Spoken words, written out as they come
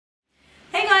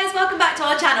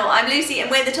our channel. I'm Lucy and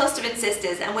we're the Tostevin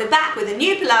Sisters, and we're back with a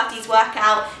new Pilates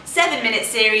workout 7-minute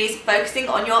series focusing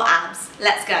on your abs.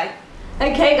 Let's go.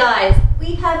 Okay guys,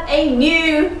 we have a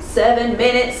new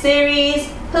 7-minute series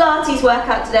Pilates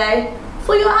workout today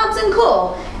for your abs and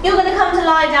core. You're going to come to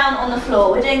lie down on the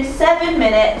floor. We're doing 7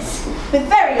 minutes with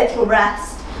very little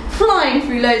rest, flying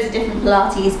through loads of different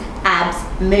Pilates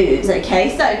abs moves,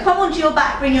 okay? So come onto your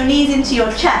back, bring your knees into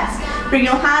your chest, bring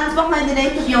your hands behind the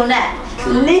nape of your neck,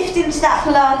 lift into that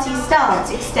Pilates stance,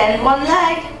 extend one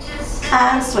leg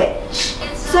and switch.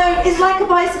 So it's like a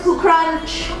bicycle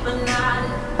crunch,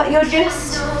 but you're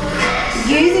just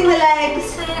using the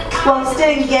legs while still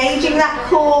engaging that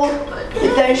core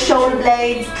with those shoulder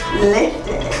blades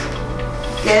lifted.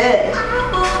 Good.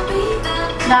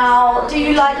 Now, do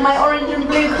you like my orange and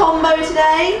blue combo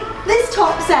today? This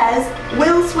top says,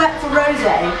 will sweat for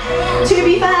Rosie. To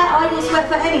be fair, I will sweat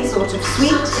for any sort of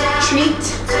sweet, treat,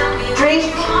 drink,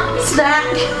 snack.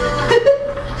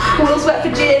 Will sweat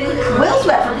for gin, will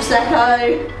sweat for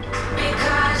Prosecco.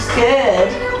 Good.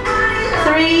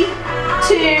 3,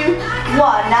 2,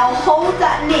 1. Now hold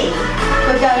that knee.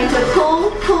 We're going to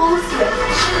pull, pull,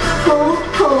 switch. Pull,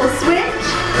 pull, switch.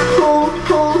 Pull,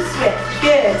 pull, switch.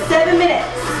 Good. 7 minutes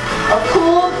of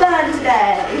core burn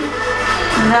today.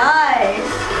 Nice.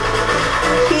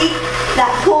 Keep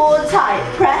that core tight.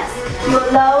 Press your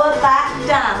lower back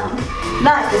down.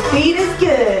 Nice. The speed is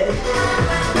good.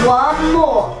 One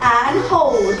more and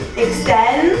hold.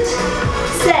 Extend.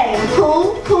 Same.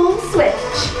 Pull, pull, switch.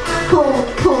 Pull,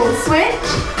 pull, switch.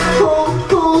 Pull,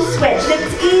 pull, switch. If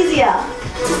it's easier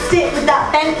to stick with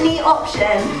that bent knee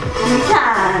option, you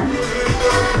can.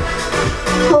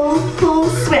 Pull, pull,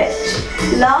 switch.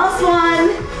 Last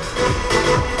one.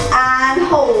 And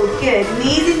hold. Good.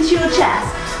 Knees into your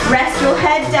chest. Rest your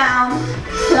head down.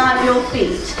 Plant your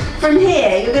feet. From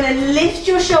here, you're going to lift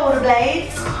your shoulder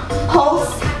blades.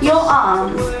 Pulse your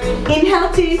arms.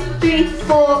 Inhale, 2, 3,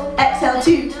 4. Exhale,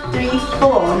 2, 3,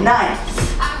 4. Nice.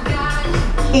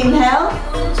 Inhale.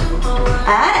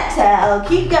 And exhale.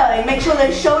 Keep going. Make sure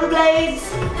those shoulder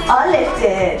blades are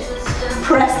lifted.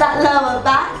 Press that lower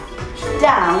back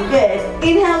down. Good.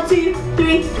 Inhale, 2,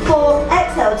 3, 4.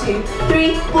 Exhale, 2,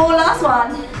 3, 4. Last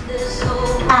one.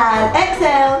 And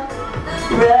exhale.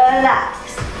 Relax.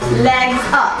 Legs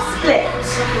up. Split.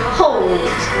 Hold.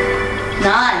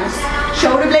 Nice.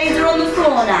 Shoulder blades are on the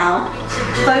floor now.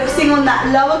 Focusing on that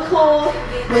lower core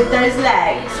with those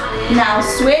legs. Now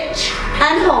switch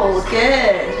and hold.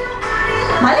 Good.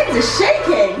 My legs are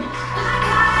shaking.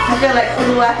 I feel like all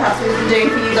the workouts we've been doing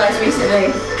for you guys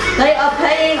recently, they are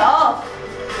paying off.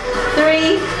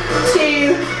 3,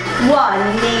 2, 1.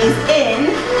 Knees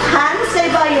in. Hands stay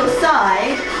by your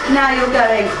side. Now you're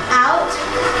going out.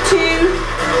 2,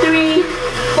 3,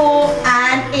 4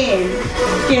 and in.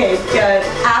 Good. Go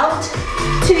out.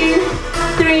 2,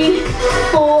 3,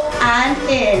 4 and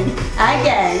in.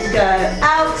 Again. Go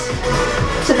out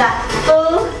to that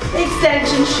full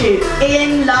extension shoot.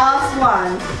 In. Last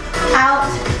one. Out.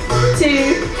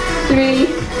 2, 3,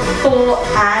 4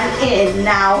 and in.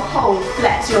 Now hold.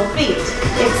 Flex your feet.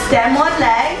 Extend one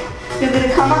leg. You're going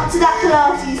to come up to that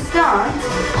Pilates stance.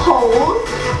 Hold.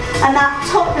 And that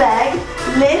top leg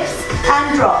lifts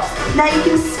and drops. Now you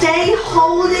can stay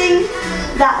holding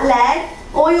that leg,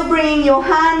 or you're bringing your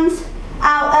hands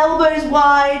out, elbows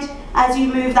wide as you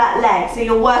move that leg. So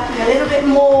you're working a little bit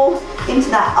more into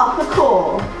that upper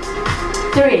core.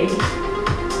 3,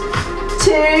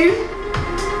 2,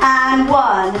 and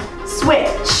 1.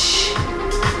 Switch.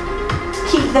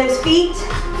 Keep those feet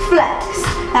flexed.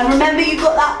 And remember, you've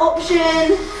got that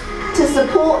option to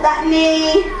support that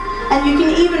knee, and you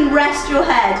can even rest your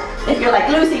head. If you're like,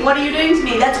 Lucy, what are you doing to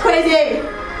me? That's crazy.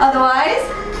 Otherwise,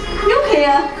 you're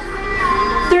here.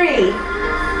 3,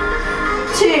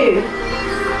 2,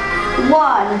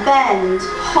 1. Bend,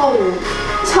 hold.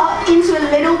 Tuck into a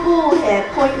little ball here.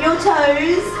 Point your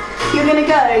toes. You're going to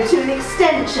go to an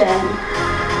extension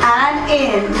and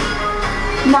in.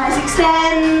 Nice.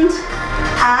 Extend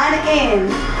and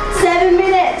in. 7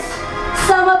 minutes.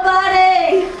 Summer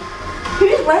body.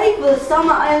 Who's ready for the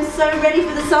summer? I am so ready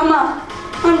for the summer.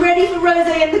 I'm ready for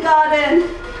Rosie in the garden.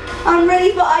 I'm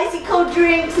ready for icy cold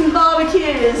drinks and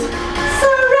barbecues. So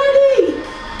ready.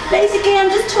 Basically, I'm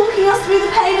just talking us through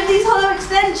the pain of these hollow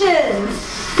extensions.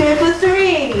 Go for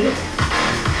 3,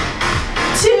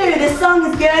 2. This song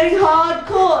is getting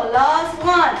hardcore. Last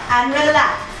one. And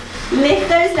relax. Lift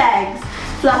those legs.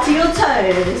 Flutter your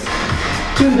toes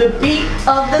to the beat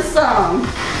of the song.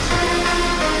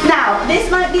 Now,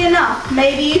 this might be enough.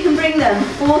 Maybe you can bring them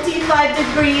 45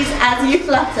 degrees as you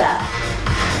flutter.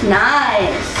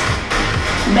 Nice.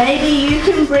 Maybe you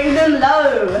can bring them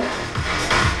low.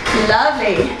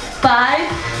 Lovely. 5,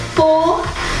 4,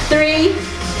 3,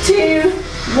 2,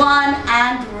 1,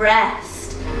 and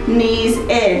rest. Knees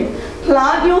in.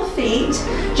 Plant your feet.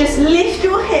 Just lift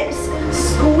your hips,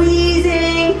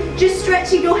 squeezing, just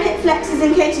stretching your hip flexors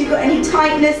in case you've got any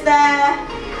tightness there.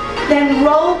 Then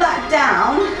roll back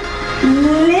down.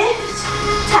 Lift,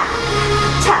 tap,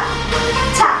 tap,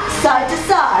 tap, side to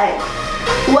side.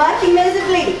 Working those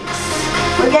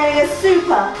obliques. We're getting a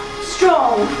super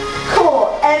strong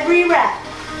core every rep.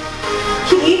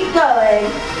 Keep going.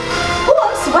 Oh,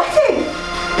 I'm sweating.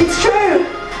 It's true.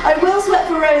 I will sweat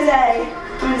for Rosé.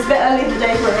 I mean, it's a bit early in the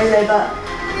day for Rosé, but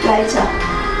later.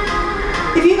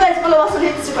 If you guys follow us on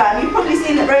Instagram, you've probably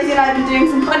seen that Rosie and I have been doing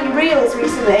some funny reels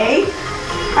recently.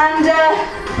 And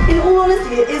in all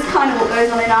honesty, it is kind of what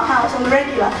goes on in our house on the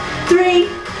regular.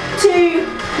 3, 2,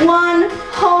 1,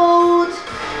 hold,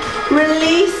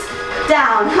 release,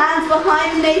 down. Hands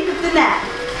behind the nape of the neck.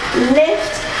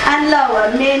 Lift and lower.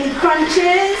 Mini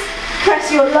crunches. Press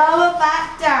your lower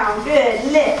back down. Good.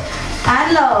 Lift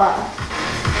and lower.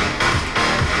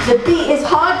 The beat is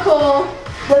hardcore.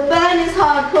 The burn is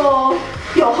hardcore.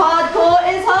 Your hardcore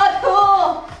is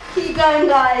hardcore. Keep going,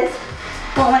 guys.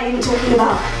 What am I even talking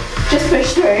about? Just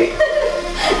push through.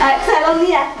 Exhale on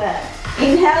the effort.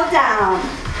 Inhale down.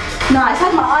 Nice.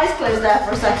 Had my eyes closed there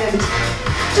for a second.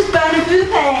 Just burning through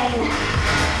the pain.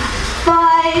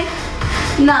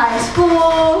 5. Nice.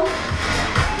 4,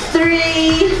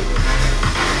 3,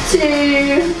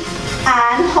 2,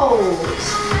 and hold.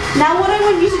 Now what I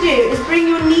want you to do is bring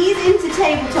your knees into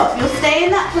tabletop. You'll stay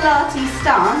in that Pilates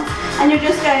stance and you're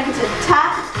just going to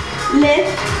tap,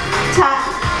 lift,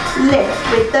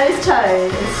 with those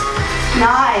toes.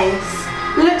 Nice.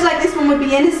 Looks like this one would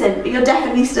be innocent, but you're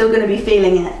definitely still going to be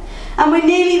feeling it. And we're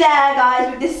nearly there, guys,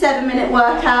 with this 7-minute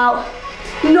workout.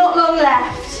 Not long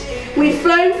left. We've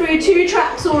flown through 2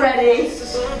 tracks already.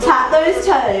 Tap those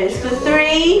toes for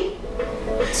 3,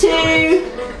 2,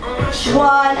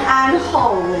 1, and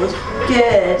hold.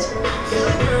 Good.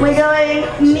 We're going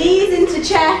knees into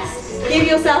chest. Give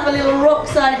yourself a little rock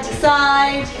side to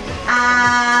side.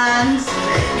 And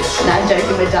no, I'm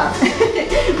joking, we're done.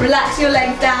 Relax your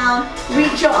legs down.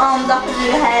 Reach your arms up and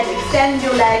overhead. Extend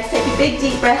your legs. Take a big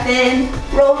deep breath in.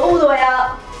 Roll all the way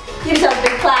up. Give yourself a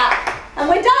big clap. And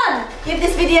we're done. Give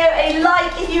this video a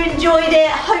like if you enjoyed it.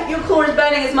 I hope your core is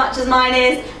burning as much as mine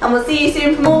is. And we'll see you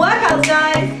soon for more workouts,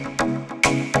 guys.